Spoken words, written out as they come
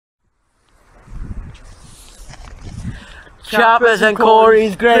Chappers and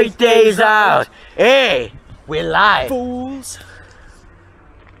Cory's Great Days Out. Hey, we're live. Fools.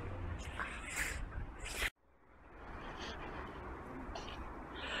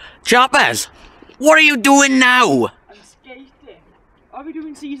 Chappers, what are you doing now? I'm skating. Are we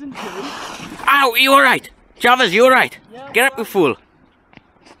doing season 2? Ow, you alright? Chappers, you alright? Yeah, Get up, you fool.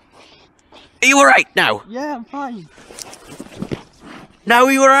 Are you alright now? Yeah, I'm fine. Now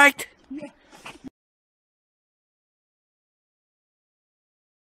are you alright? Yeah.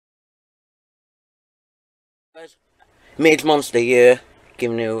 Mage Monster here,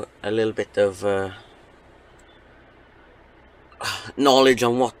 giving you a little bit of knowledge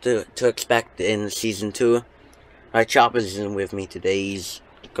on what to expect in season 2. Right, Chapper's isn't with me today. He's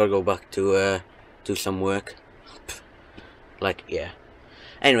got to go back to do some work. Like, yeah.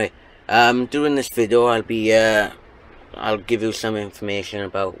 Anyway, during this video, I'll give you some information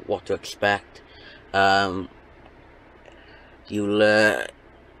about what to expect. You'll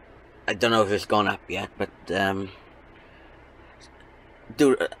I don't know if it's gone up yet, but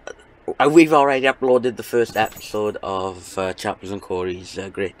we've already uploaded the first episode of Chappers and Cory's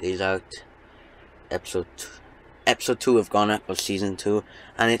Great Days Out. Episode 2 have gone up of season 2,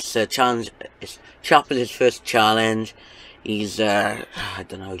 and it's a challenge. It's Chappers' first challenge. He's I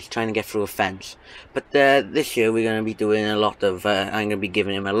don't know, he's trying to get through a fence. But this year we're going to be doing a lot of I'm going to be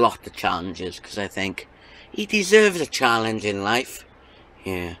giving him a lot of challenges, because I think he deserves a challenge in life.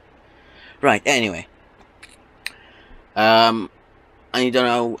 Yeah. Right, anyway. And you don't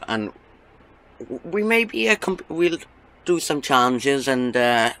know, and we may be we'll do some challenges, and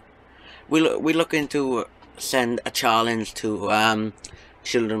we're looking to send a challenge to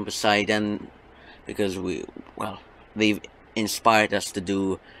Children Beside, and because they've inspired us to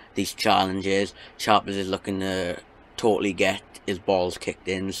do these challenges. Chapper is looking to totally get his balls kicked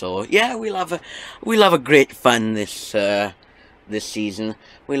in, so yeah, we'll have a great fun this season.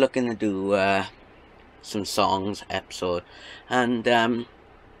 We're looking to do some songs episode, and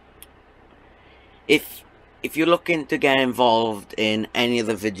if you're looking to get involved in any of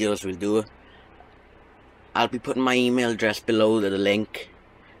the videos we'll do, I'll be putting my email address below the link.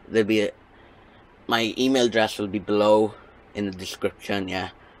 My email address will be below in the description, yeah.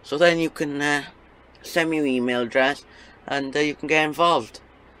 So then you can send me your email address, and you can get involved.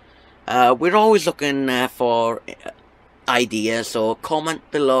 We're always looking for ideas, so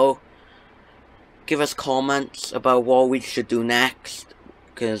comment below. Give us comments about what we should do next,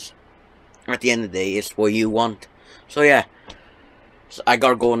 because at the end of the day, it's what you want. So yeah, so I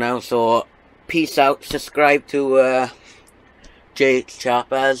gotta go now, so peace out. Subscribe to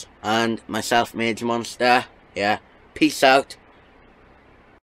Chappers and myself, Mage Monster. Yeah, peace out.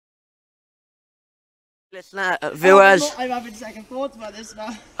 Listener, viewers. I'm having second thoughts about this now.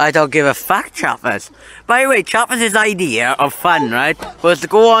 I don't give a fuck, Chappers. By the way, Chappers' idea of fun, right, was to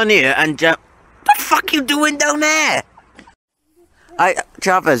go on here and what the fuck you doing down there?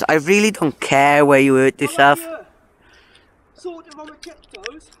 Chappers, I really don't care where you hurt yourself. Sort of on my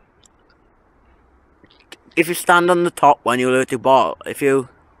tiptoes. If you stand on the top one, you'll hurt your ball. If you...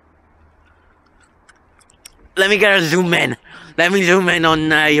 Let me get a zoom in. Let me zoom in on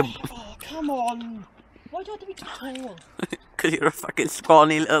your... Oh, come on. Why do I have to be tall? Because you're a fucking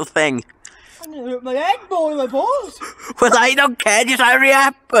scrawny little thing. I'm gonna hurt my head more than my balls. Well, I don't care, just hurry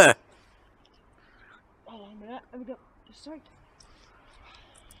up. Oh, a minute. Let me go. Just straight.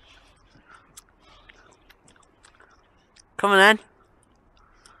 Come on then.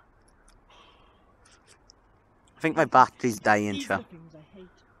 I think my battery's dying, These are Cha. the things I hate.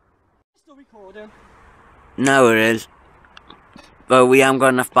 Still recording. No, it is. But we haven't got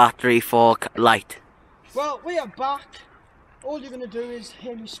enough battery for light. Well, we are back. All you're gonna do is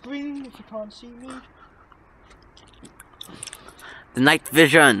hear me scream if you can't see me. The night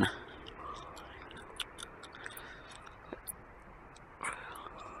vision.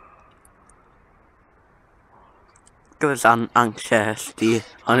 Look at his anxiety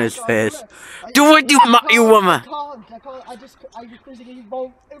on his face. Do it, you woman! I can't. I just physically it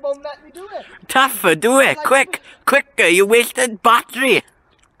won't let me do it. Tougher, do it, quick, quicker, you wasted battery.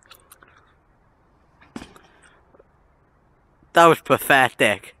 That was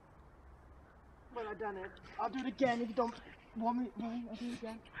pathetic. Well, I've done it. I'll do it again if you don't want me. Right, I'll do it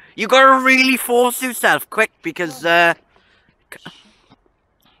again. You gotta really force yourself quick, because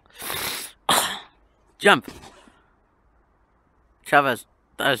jump. Travis,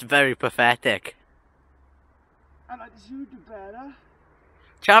 that was very pathetic. I like this, you do better.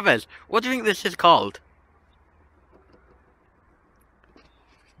 Chavez, what do you think this is called?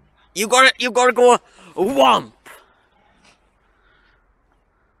 You gotta go whomp.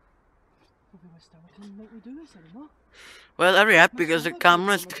 My stomach doesn't make me do this anymore. Well, hurry up because the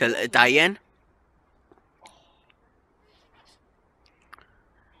camera's dying.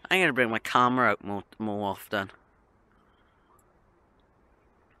 I'm gonna bring my camera out more often.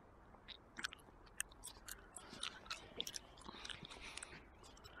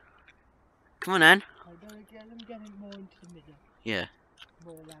 Come on then. I gotta get them getting more into the middle. Yeah.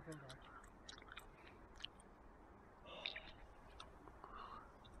 More level then.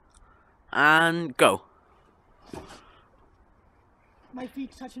 And go. My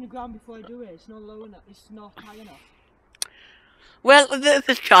feet's touching the ground before I do it. It's not low enough. It's not high enough. Well,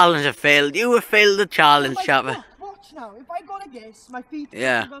 this challenge has failed. You have failed the challenge, Chapper. Watch now. If I go like this, my feet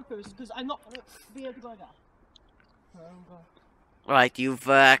touch the ground first because I'm not gonna be able to go like that. Right, you've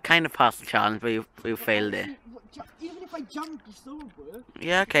kind of passed the challenge, but you failed it. Even if I jump, it still won't work.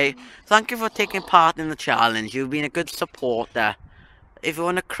 Yeah, okay. Thank you for taking part in the challenge. You've been a good supporter. If you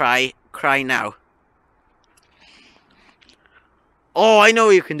want to cry, cry now. Oh, I know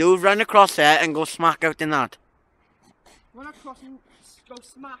what you can do. Run across there and go smack out in that. Run across and go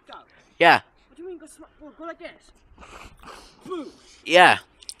smack out? Yeah. What do you mean go smack? Oh, go like this? Boom. Yeah.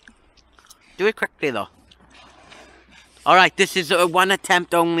 Do it quickly though. Alright, this is one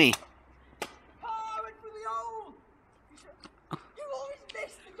attempt only. Oh, I went through the hole! You always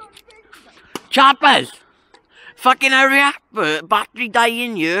miss the good things! Choppers! Fucking hurry up! Battery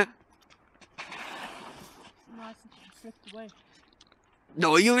dying here. No, I slipped away.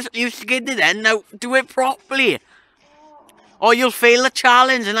 No, you skidded it then. Now do it properly. Or you'll fail the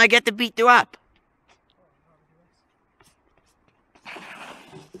challenge and I get to beat you up.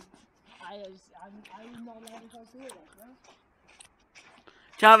 I'm not allowed to do it, right?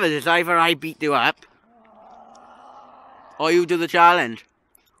 Travis, it's either I beat you up or you do the challenge.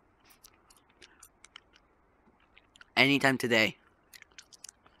 Anytime today.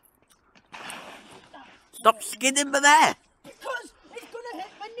 Stop skidding by there. Because it's gonna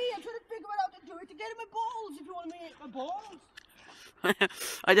hit my knee. I'm trying to figure out how to do it to get in my balls if you want me to hit my balls.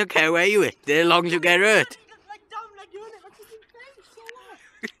 I don't care where you hit, as long as you get hurt. Like dumb, like you're in a face, so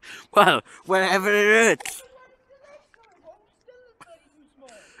what? Well, wherever it hurts.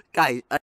 Guys,